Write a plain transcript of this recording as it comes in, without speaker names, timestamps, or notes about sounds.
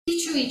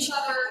to each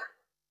other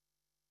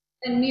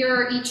and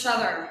mirror each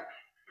other.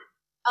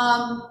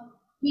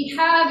 We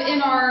have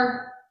in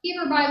our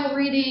Hebrew Bible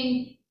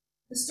reading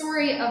the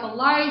story of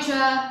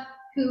Elijah,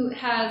 who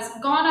has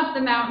gone up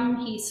the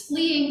mountain. He's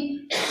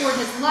fleeing for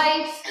his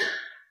life,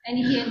 and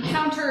he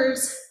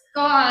encounters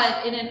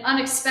God in an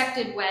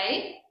unexpected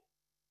way.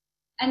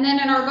 And then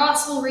in our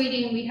gospel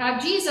reading, we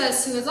have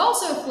Jesus, who has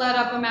also fled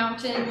up a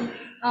mountain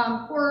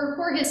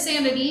for his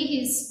sanity.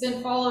 He's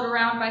been followed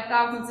around by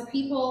thousands of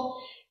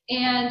people.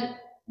 And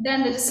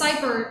then the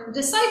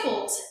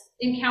disciples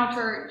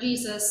encounter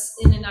Jesus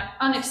in an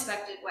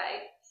unexpected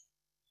way.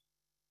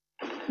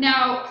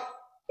 Now,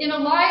 in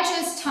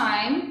Elijah's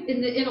time,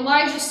 in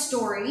Elijah's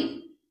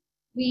story,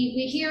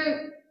 we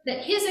hear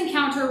that his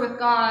encounter with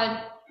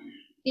God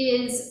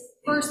is,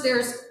 first,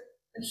 there's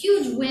a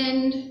huge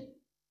wind.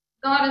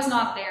 God is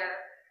not there.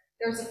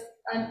 There's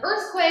an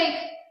earthquake.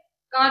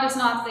 God is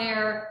not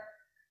there.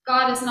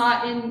 God is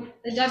not in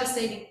the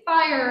devastating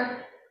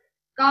fire.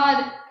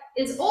 God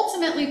is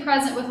ultimately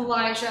present with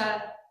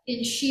Elijah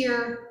in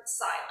sheer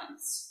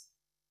silence.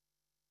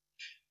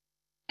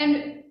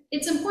 And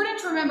it's important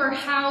to remember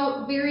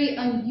how very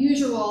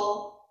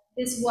unusual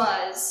this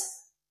was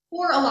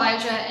for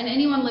Elijah and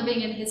anyone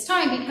living in his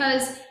time,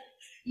 because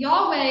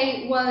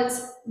Yahweh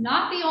was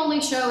not the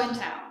only show in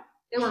town.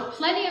 There were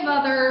plenty of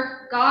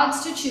other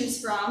gods to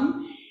choose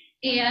from,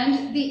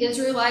 and the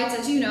Israelites,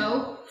 as you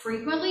know,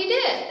 frequently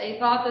did. They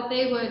thought that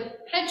they would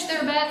hedge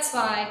their bets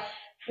by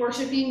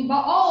worshiping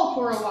Baal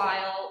for a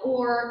while,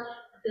 or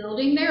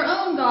building their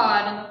own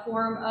god in the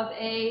form of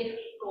a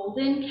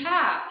golden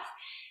calf.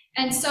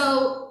 And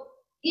so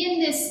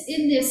in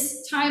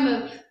this time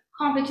of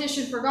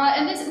competition for God,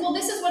 and this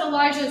is what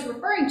Elijah is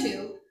referring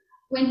to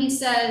when he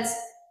says,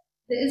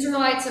 the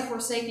Israelites have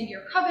forsaken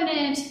your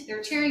covenant,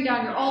 they're tearing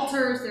down your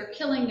altars, they're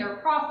killing their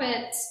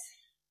prophets.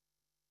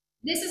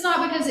 This is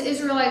not because the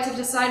Israelites have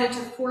decided to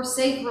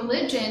forsake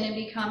religion and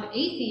become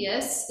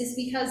atheists. It's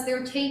because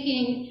they're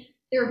taking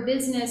their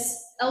business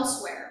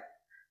elsewhere.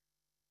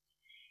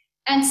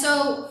 And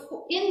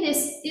so in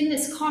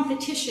this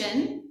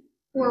competition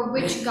for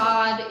which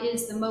God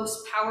is the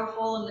most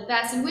powerful and the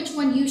best, and which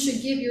one you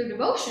should give your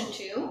devotion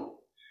to,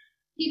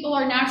 people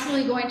are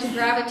naturally going to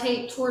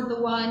gravitate toward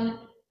the one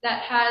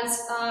that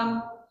has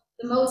the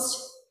most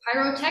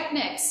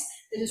pyrotechnics,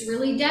 that is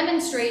really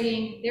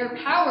demonstrating their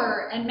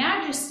power and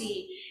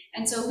majesty.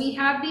 And so we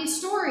have these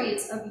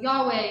stories of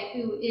Yahweh,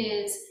 who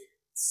is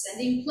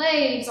sending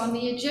plagues on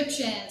the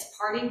Egyptians,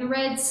 parting the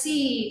Red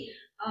Sea,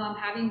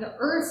 having the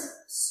earth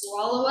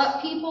swallow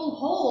up people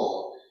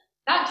whole.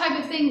 That type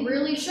of thing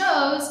really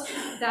shows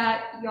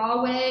that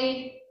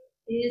Yahweh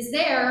is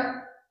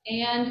there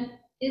and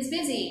is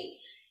busy.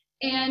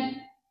 And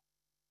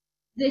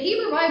the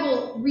Hebrew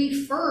Bible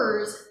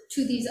refers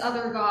to these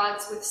other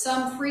gods with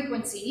some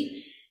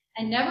frequency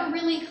and never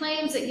really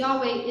claims that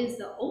Yahweh is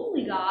the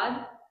only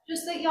God,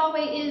 just that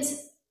Yahweh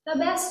is the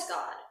best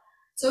God.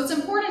 So it's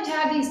important to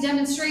have these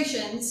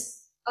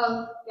demonstrations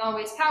of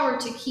Yahweh's power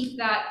to keep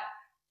that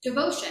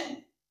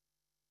devotion.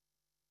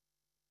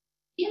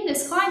 In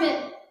this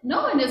climate,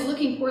 no one is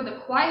looking for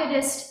the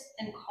quietest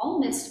and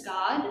calmest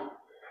God.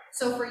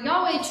 So for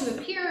Yahweh to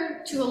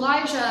appear to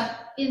Elijah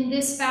in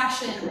this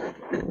fashion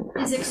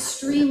is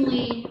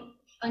extremely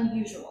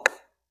unusual.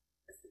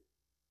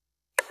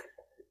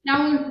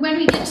 Now, when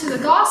we get to the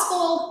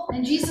gospel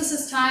and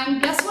Jesus'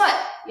 time, guess what?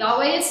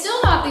 Yahweh is still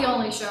not the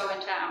only show in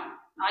town,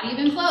 not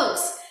even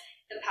close.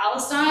 The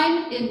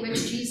Palestine in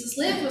which Jesus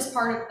lived was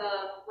part of the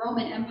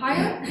Roman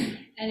Empire,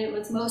 and it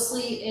was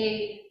mostly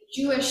a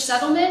Jewish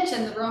settlement,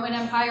 and the Roman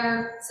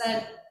Empire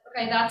said,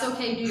 okay, that's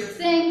okay, do your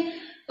thing.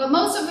 But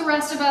most of the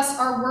rest of us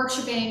are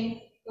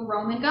worshiping the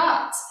Roman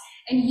gods.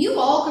 And you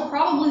all could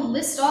probably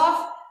list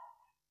off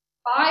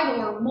 5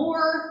 or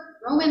more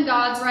Roman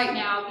gods right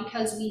now,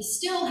 because we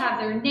still have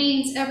their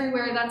names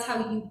everywhere. That's how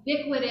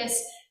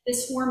ubiquitous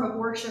this form of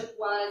worship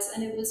was,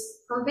 and it was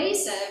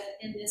pervasive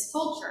in this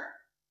culture.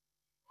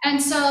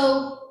 And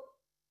so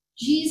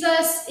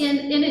Jesus,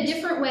 in a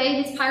different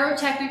way, his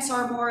pyrotechnics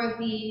are more of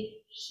the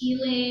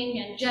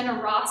healing and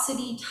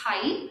generosity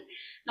type,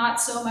 not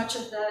so much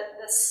of the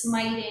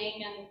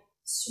smiting and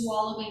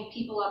swallowing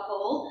people up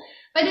whole.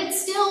 But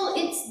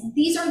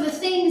these are the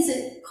things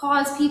that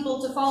cause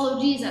people to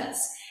follow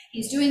Jesus.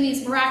 He's doing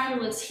these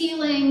miraculous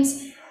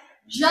healings.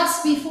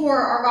 Just before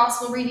our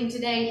gospel reading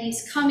today,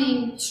 he's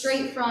coming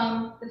straight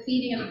from the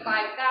feeding of the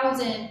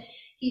 5,000.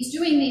 He's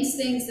doing these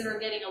things that are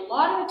getting a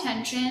lot of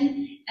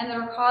attention and that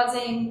are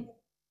causing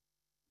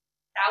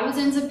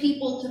thousands of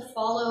people to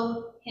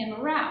follow him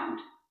around.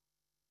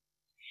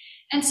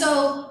 And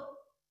so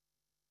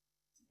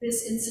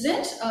this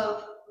incident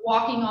of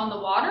walking on the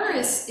water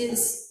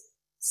is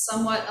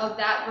somewhat of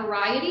that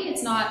variety.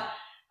 It's not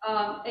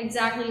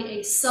exactly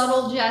a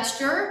subtle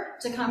gesture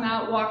to come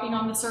out walking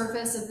on the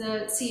surface of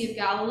the Sea of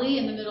Galilee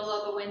in the middle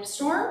of a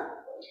windstorm.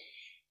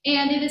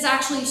 And it is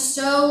actually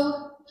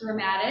so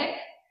dramatic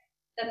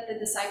that the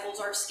disciples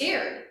are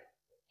scared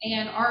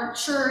and aren't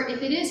sure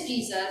if it is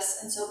Jesus.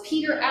 And so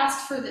Peter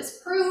asks for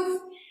this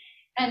proof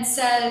and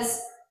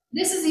says,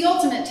 this is the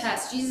ultimate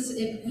test. Jesus,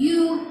 if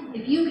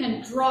you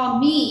can draw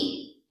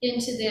me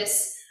into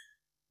this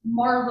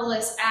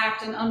marvelous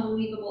act and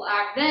unbelievable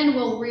act, then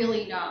we'll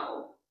really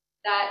know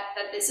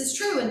that this is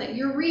true and that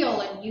you're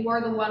real and you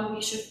are the one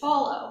we should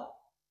follow.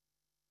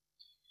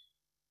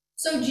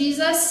 So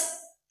Jesus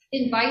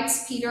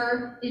invites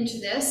Peter into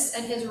this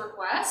at his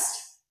request,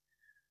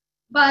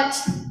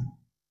 but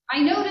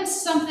I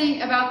noticed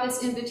something about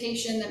this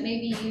invitation that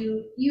maybe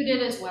you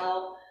did as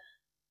well.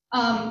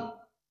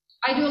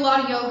 I do a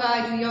lot of yoga.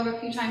 I do yoga a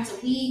few times a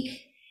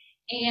week,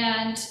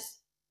 and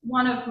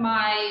one of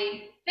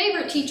my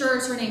favorite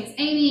teachers, her name's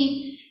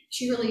Amy,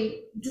 she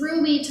really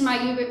drew me to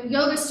my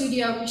yoga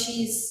studio because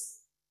she's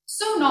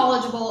so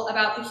knowledgeable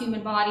about the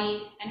human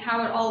body and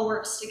how it all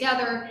works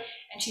together,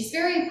 and she's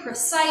very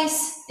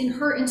precise in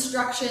her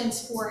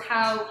instructions for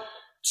how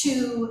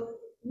to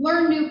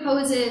learn new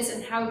poses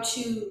and how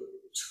to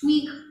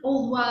tweak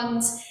old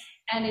ones,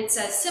 and it's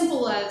as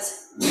simple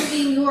as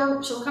moving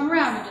she'll come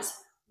around and just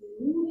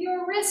move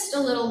your wrist a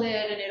little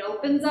bit and it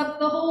opens up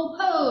the whole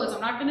pose.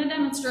 I'm not going to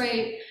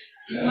demonstrate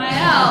my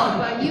L,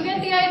 but you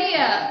get the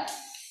idea.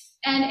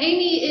 And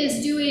Amy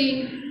is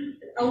doing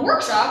a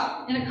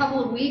workshop in a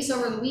couple of weeks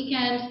over the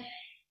weekend,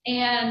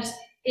 and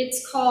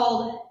it's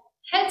called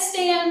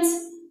Headstands,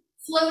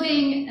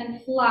 Floating,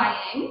 and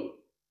Flying.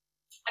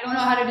 I don't know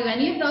how to do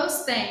any of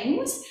those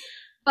things,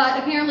 but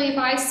apparently if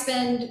I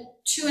spend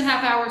 2.5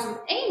 hours with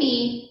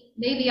Amy,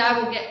 maybe I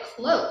will get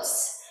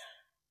close.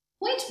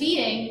 Point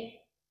being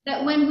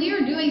that when we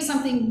are doing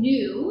something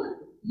new,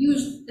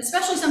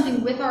 especially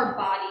something with our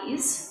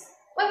bodies,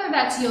 whether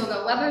that's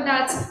yoga, whether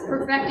that's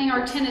perfecting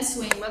our tennis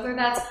swing, whether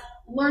that's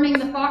learning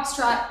the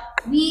foxtrot,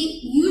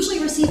 we usually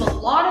receive a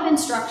lot of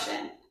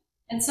instruction,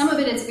 and some of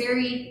it is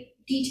very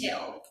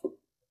detailed.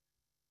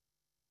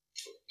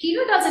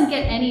 Peter doesn't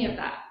get any of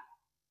that.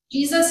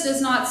 Jesus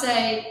does not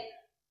say,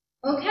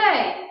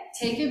 okay,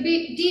 take a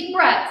deep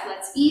breath,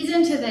 let's ease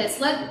into this,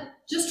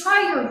 just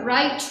try your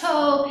right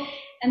toe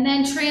and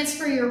then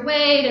transfer your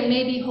weight and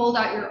maybe hold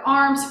out your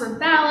arms for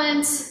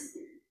balance.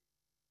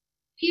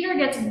 Peter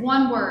gets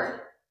one word: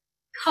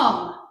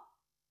 come.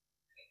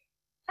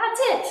 That's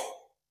it.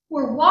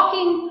 We're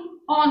walking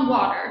on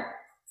water.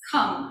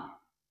 Come.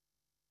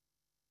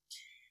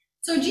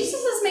 So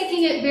Jesus is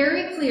making it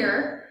very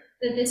clear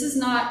that this is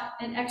not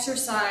an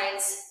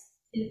exercise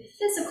in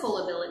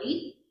physical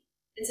ability,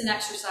 it's an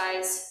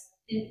exercise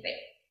in faith.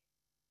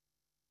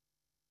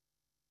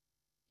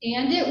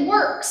 And it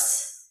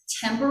works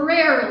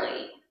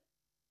temporarily.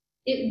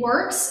 It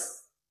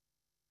works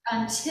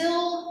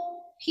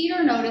until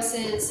Peter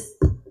notices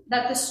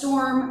that the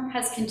storm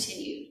has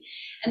continued.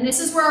 And this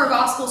is where our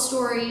gospel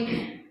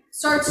story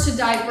starts to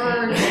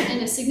diverge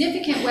in a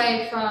significant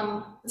way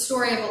from the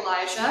story of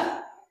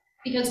Elijah,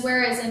 because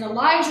whereas in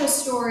Elijah's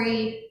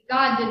story,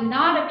 God did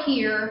not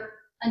appear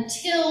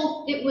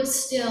until it was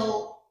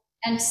still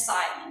and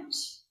silent.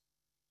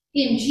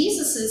 In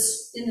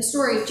the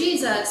story of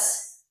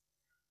Jesus,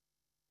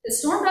 the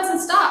storm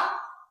doesn't stop.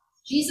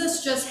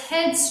 Jesus just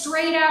heads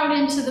straight out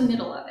into the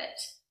middle of it.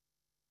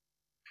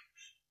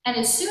 And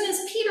as soon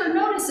as Peter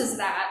notices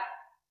that,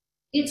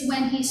 it's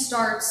when he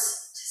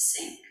starts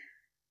to sink.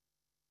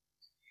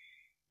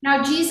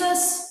 Now,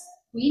 Jesus,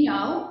 we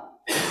know,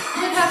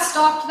 could have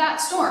stopped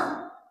that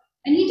storm,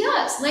 and he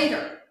does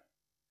later.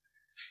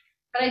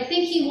 But I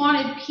think he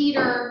wanted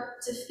Peter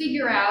to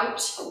figure out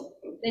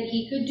that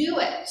he could do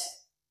it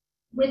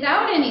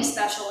without any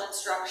special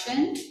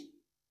instruction,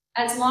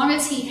 as long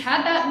as he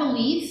had that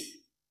belief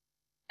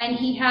and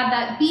he had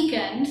that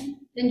beacon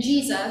in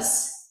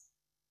Jesus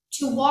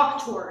to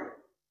walk toward.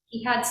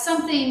 He had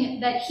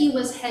something that he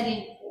was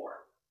heading for.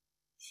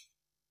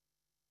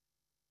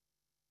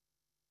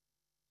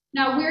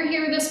 Now, we're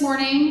here this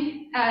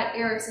morning at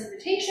Eric's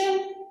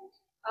invitation.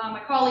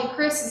 My colleague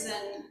Chris is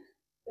in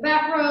the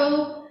back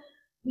row.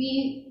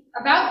 We,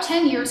 about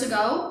 10 years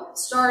ago,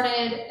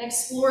 started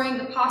exploring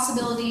the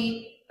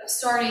possibility of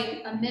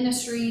starting a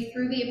ministry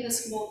through the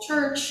Episcopal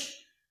Church,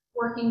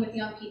 working with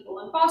young people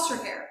in foster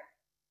care.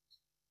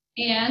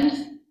 And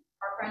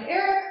our friend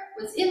Eric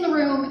was in the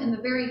room in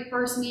the very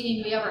first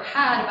meeting we ever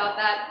had about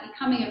that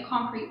becoming a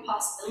concrete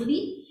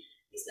possibility.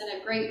 He's been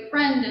a great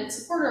friend and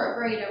supporter of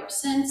Grade ever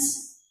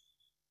since.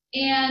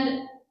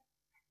 And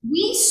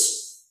we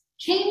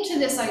came to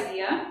this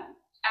idea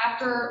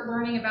after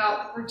learning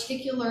about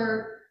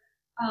particular,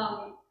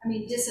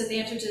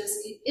 disadvantages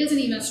isn't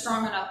even a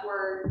strong enough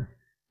word,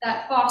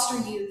 that foster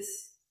youth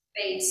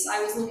face.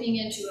 I was looking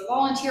into a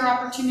volunteer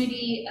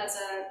opportunity as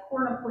a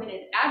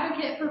court-appointed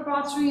advocate for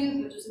foster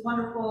youth, which is a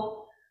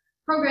wonderful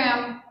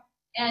program,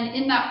 and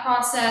in that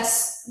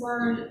process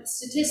learned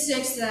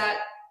statistics that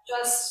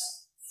just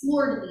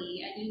floored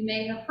me, and you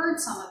may have heard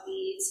some of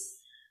these.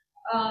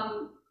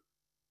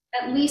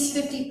 At least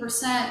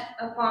 50%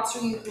 of foster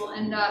youth will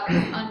end up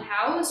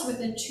unhoused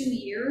within 2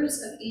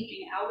 years of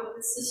aging out of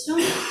the system.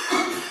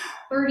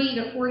 30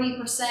 to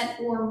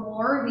 40% or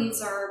more,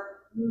 these are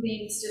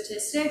moving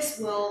statistics,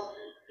 will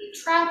be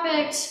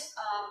trafficked,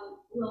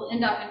 will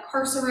end up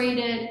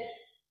incarcerated.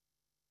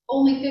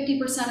 only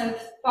 50%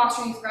 of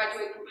foster youth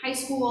graduate from high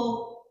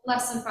school,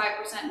 less than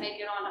 5% make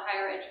it on to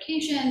higher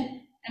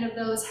education, and of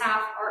those,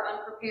 half are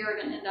unprepared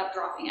and end up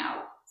dropping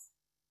out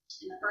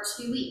in the first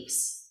few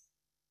weeks.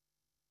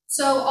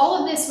 So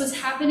all of this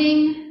was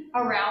happening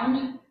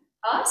around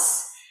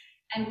us,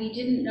 and we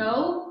didn't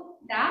know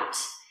that,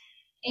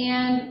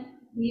 and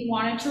we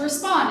wanted to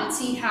respond and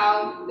see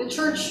how the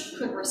church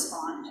could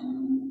respond.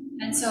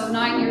 And so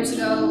 9 years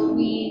ago,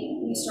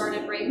 we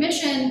started Brave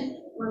Mission,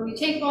 where we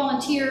take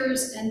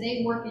volunteers and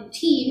they work in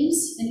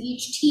teams, and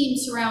each team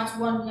surrounds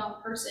one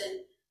young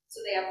person. So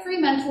they have 3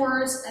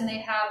 mentors, and they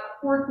have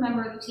a 4th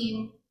member of the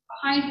team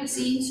behind the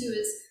scenes who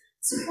is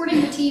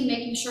supporting the team,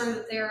 making sure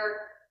that they're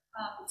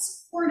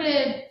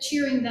supported,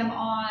 cheering them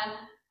on,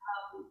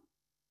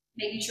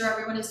 making sure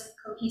everyone is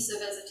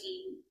cohesive as a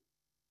team.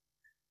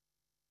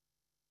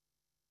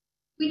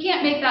 We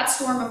can't make that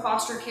storm of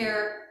foster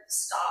care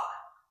stop.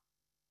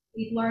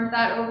 We've learned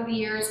that over the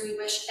years. We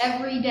wish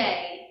every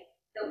day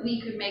that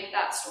we could make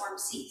that storm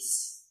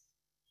cease.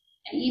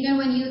 And even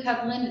when youth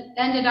have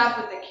ended up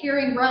with a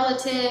caring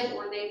relative,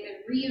 or they've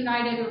been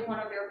reunited with one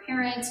of their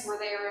parents, or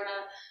they are in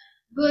a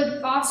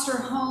good foster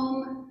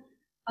home,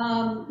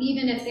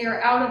 even if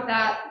they're out of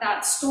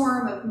that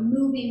storm of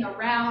moving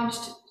around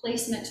to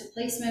placement,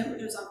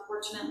 which is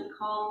unfortunately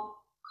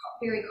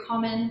very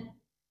common,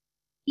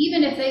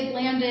 even if they've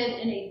landed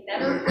in a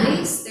better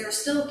place, they're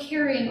still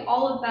carrying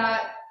all of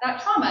that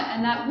trauma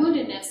and that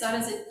woundedness. That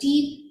is a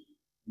deep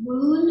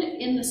wound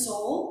in the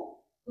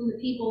soul when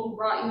the people who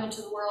brought you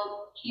into the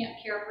world can't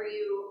care for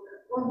you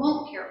or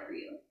won't care for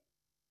you.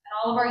 And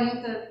all of our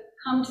youth have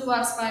come to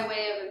us by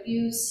way of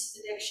abuse,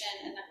 addiction,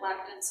 and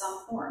neglect in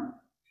some form.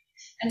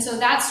 And so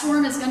that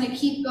storm is going to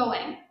keep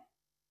going.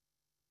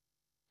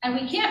 And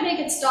we can't make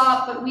it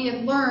stop, but we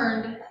have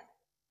learned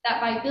that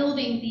by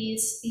building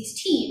these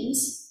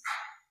teams,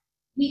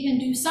 we can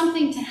do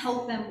something to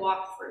help them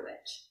walk through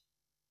it.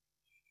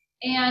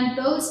 And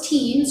those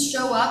teams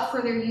show up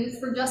for their youth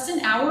for just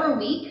an hour a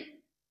week.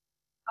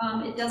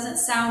 It doesn't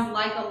sound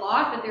like a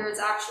lot, but there is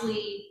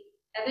actually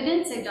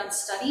evidence. They've done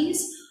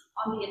studies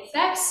on the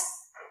effects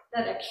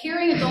that a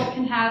caring adult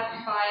can have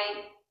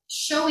by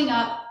showing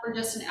up for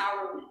just an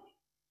hour a week.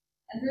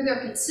 And through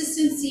their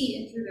consistency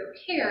and through their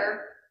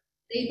care,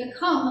 they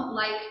become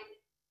like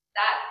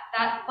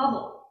that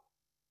bubble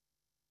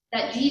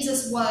that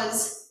Jesus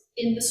was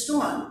in the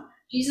storm.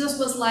 Jesus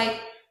was like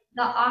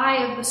the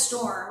eye of the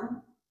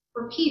storm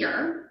for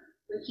Peter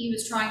when he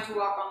was trying to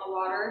walk on the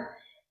water,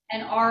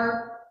 and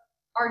our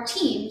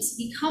teams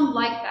become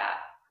like that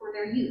for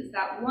their youth,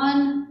 that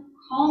one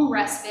calm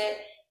respite,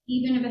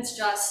 even if it's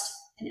just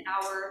an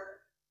hour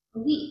a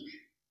week.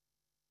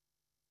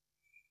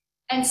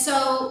 And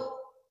so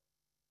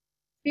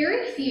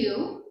very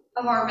few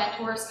of our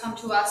mentors come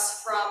to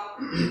us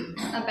from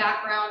a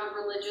background of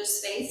religious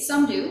faith.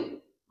 Some do,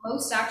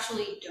 most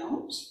actually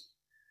don't.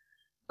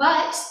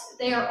 But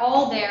they are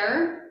all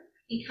there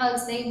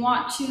because they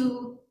want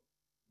to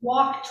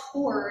walk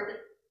toward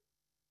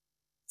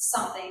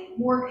something,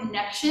 more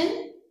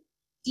connection,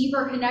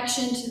 deeper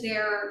connection to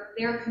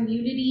their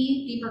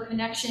community, deeper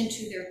connection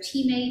to their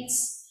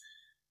teammates.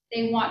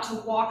 They want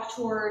to walk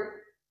toward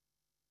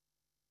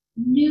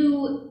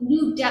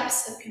new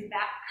depths of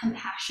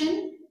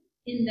compassion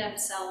in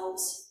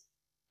themselves.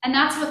 And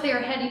that's what they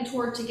are heading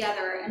toward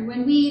together. And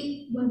when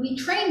we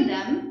train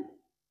them,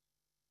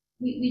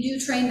 we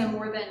do train them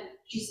more than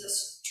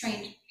Jesus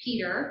trained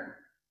Peter,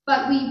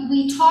 but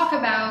we talk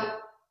about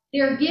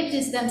their gift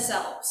is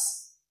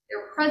themselves,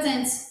 their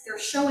presence, their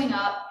showing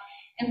up,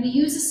 and we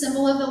use a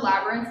symbol of the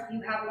labyrinth.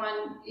 You have one,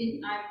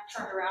 I'm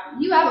turned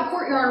around. You have a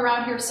courtyard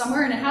around here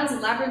somewhere and it has a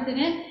labyrinth in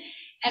it,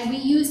 and we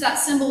use that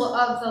symbol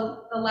of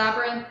the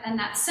labyrinth and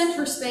that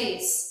center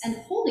space and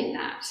holding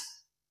that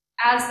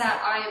as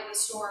that eye of the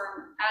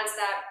storm, as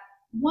that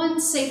one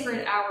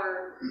sacred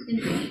hour in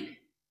the week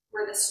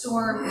where the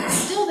storm is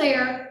still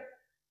there,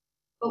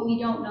 but we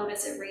don't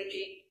notice it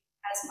raging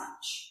as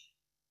much.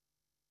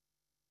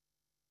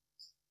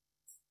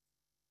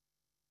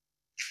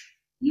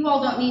 You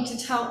all don't need to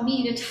tell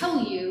me to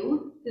tell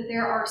you that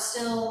there are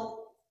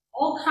still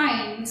all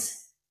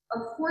kinds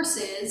of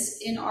forces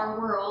in our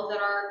world that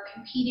are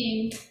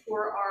competing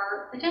for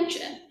our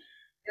attention.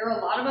 There are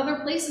a lot of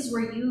other places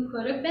where you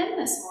could have been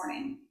this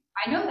morning.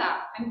 I know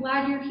that. I'm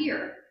glad you're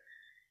here.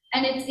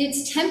 And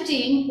it's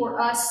tempting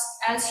for us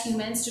as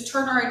humans to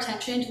turn our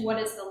attention to what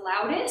is the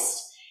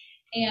loudest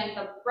and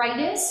the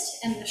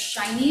brightest and the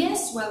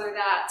shiniest, whether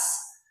that's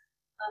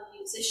a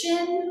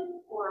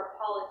musician or a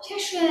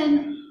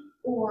politician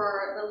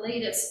or the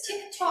latest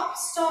TikTok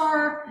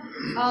star.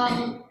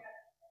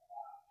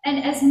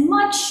 And as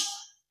much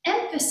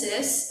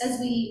emphasis as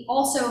we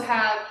also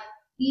have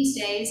these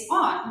days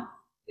on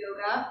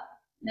yoga,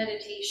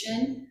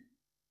 meditation,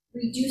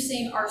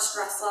 reducing our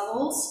stress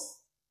levels,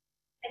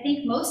 I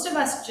think most of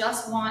us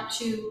just want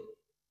to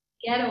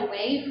get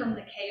away from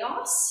the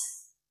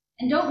chaos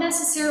and don't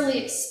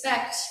necessarily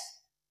expect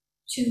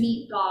to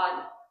meet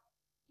God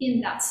in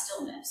that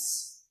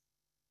stillness.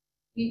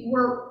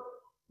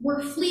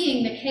 We're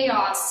fleeing the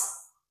chaos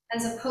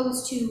as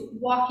opposed to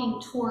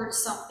walking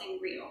towards something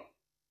real.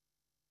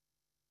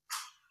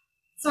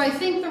 So I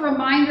think the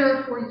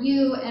reminder for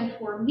you and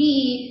for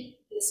me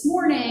this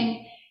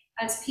morning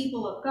as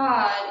people of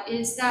God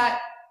is that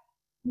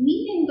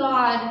meeting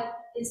God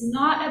is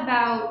not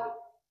about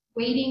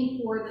waiting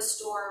for the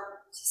storm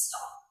to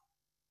stop.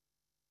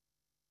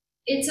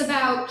 It's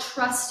about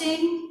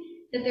trusting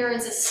that there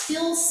is a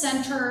still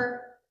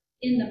center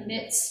in the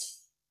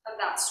midst of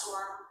that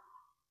storm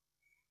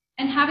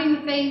and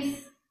having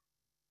faith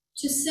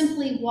to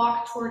simply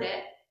walk toward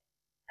it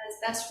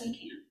as best we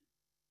can.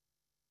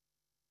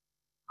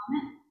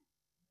 Amen.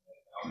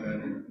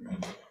 Amen.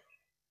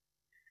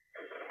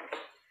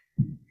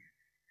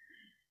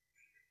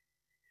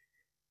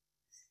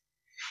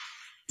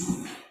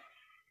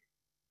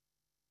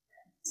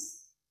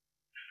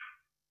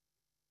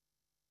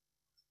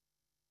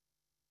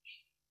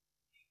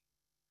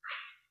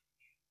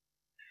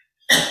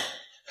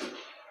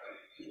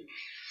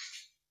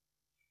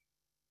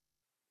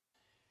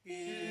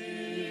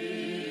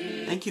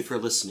 Thank you for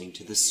listening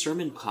to this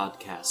sermon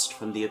podcast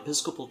from the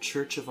Episcopal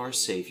Church of Our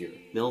Savior,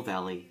 Mill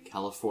Valley,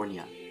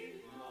 California.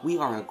 We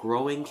are a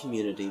growing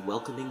community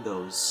welcoming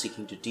those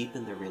seeking to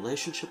deepen their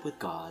relationship with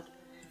God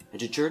and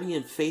to journey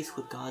in faith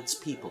with God's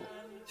people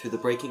through the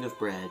breaking of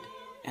bread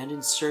and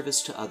in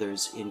service to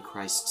others in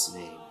Christ's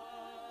name.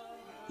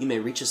 You may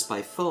reach us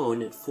by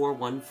phone at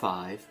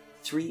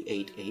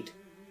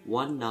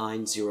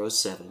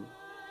 415-388-1907,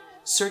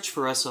 search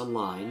for us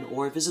online,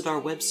 or visit our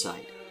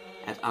website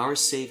at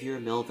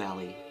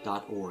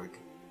oursaviormillvalley.org.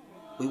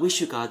 We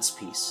wish you God's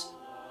peace,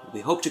 and we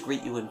hope to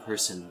greet you in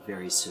person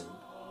very soon.